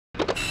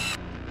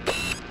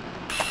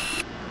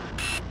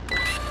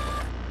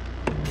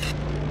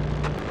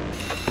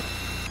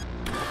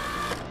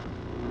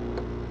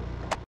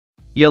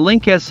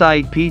Yealink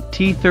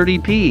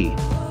SIP-T30P.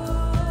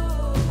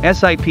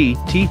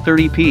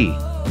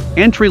 SIP-T30P.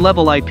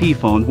 Entry-level IP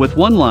phone with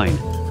one line.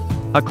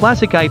 A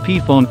classic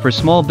IP phone for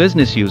small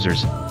business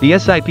users, the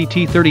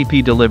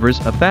SIP-T30P delivers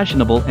a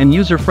fashionable and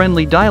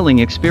user-friendly dialing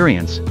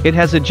experience. It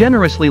has a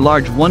generously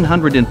large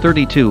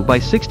 132 by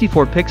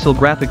 64 pixel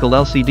graphical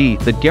LCD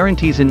that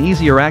guarantees an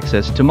easier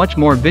access to much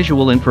more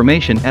visual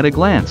information at a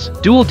glance.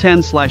 Dual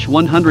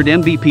 10/100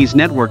 Mbps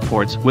network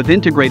ports with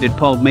integrated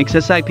POE makes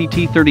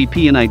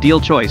SIP-T30P an ideal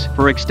choice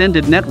for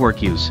extended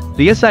network use.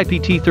 The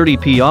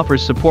SIP-T30P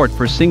offers support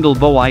for single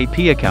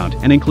VoIP account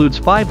and includes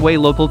 5-way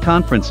local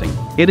conferencing.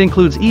 It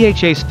includes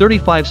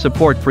EHS35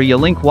 support for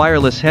Yealink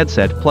wireless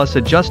headset plus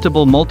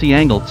adjustable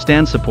multi-angle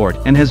stand support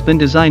and has been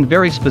designed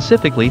very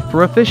specifically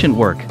for efficient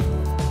work.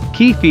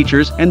 Key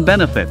features and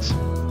benefits.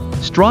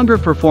 Stronger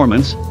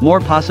performance, more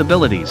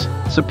possibilities,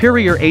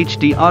 superior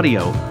HD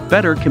audio,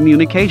 better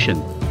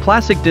communication,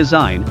 classic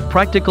design,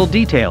 practical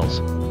details.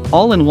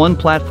 All in one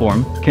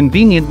platform,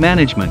 convenient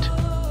management.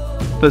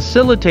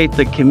 Facilitate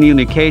the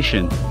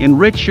communication,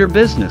 enrich your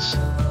business.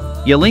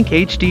 Yealink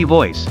HD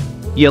Voice.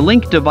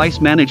 Yealink Device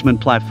Management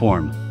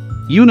Platform.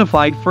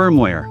 Unified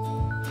Firmware.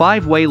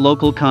 5-way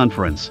local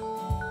conference.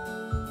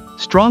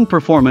 Strong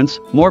performance,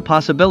 more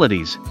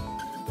possibilities.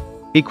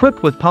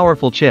 Equipped with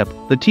powerful chip,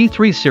 the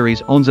T3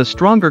 series owns a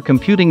stronger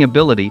computing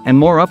ability and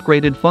more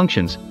upgraded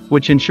functions,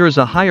 which ensures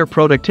a higher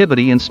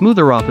productivity and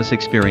smoother office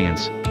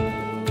experience.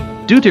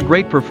 Due to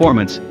great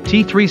performance,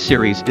 T3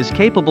 series is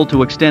capable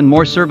to extend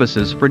more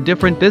services for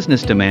different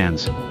business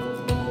demands.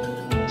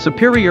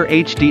 Superior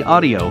HD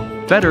audio,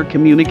 better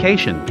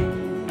communication.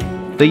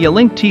 The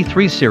Yealink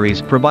T3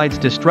 series provides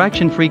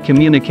distraction-free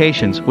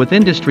communications with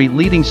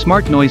industry-leading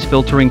smart noise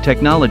filtering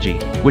technology,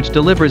 which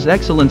delivers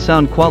excellent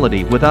sound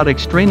quality without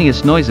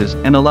extraneous noises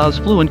and allows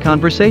fluent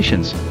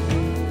conversations.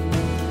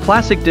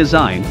 Classic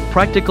design,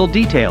 practical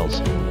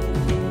details.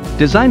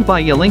 Designed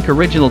by Yealink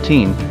original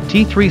team,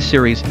 T3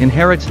 series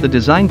inherits the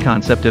design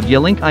concept of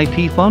Yealink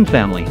IP phone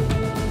family.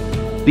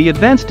 The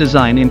advanced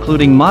design,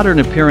 including modern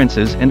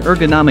appearances and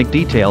ergonomic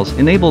details,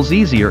 enables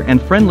easier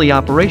and friendly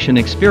operation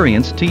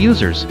experience to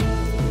users.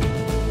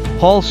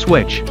 Hall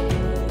switch.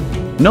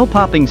 No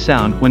popping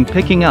sound when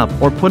picking up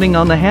or putting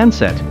on the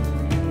handset.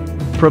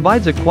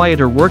 Provides a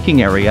quieter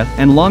working area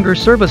and longer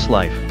service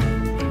life.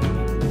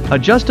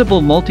 Adjustable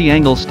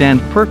multi-angle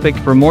stand perfect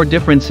for more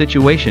different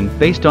situation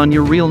based on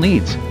your real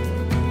needs.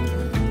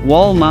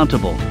 Wall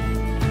mountable.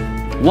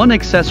 One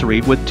accessory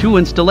with 2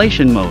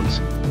 installation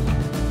modes.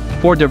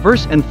 For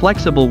diverse and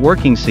flexible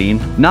working scene,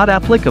 not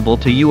applicable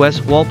to US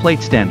wall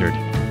plate standard.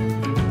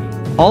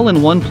 All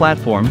in one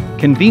platform,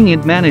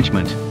 convenient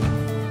management.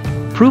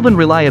 Proven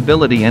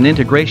reliability and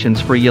integrations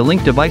for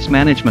Yealink Device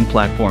Management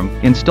Platform.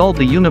 Installed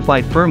the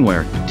unified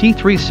firmware,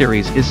 T3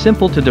 series is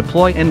simple to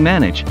deploy and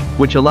manage,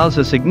 which allows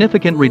a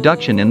significant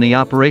reduction in the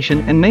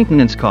operation and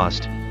maintenance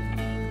cost.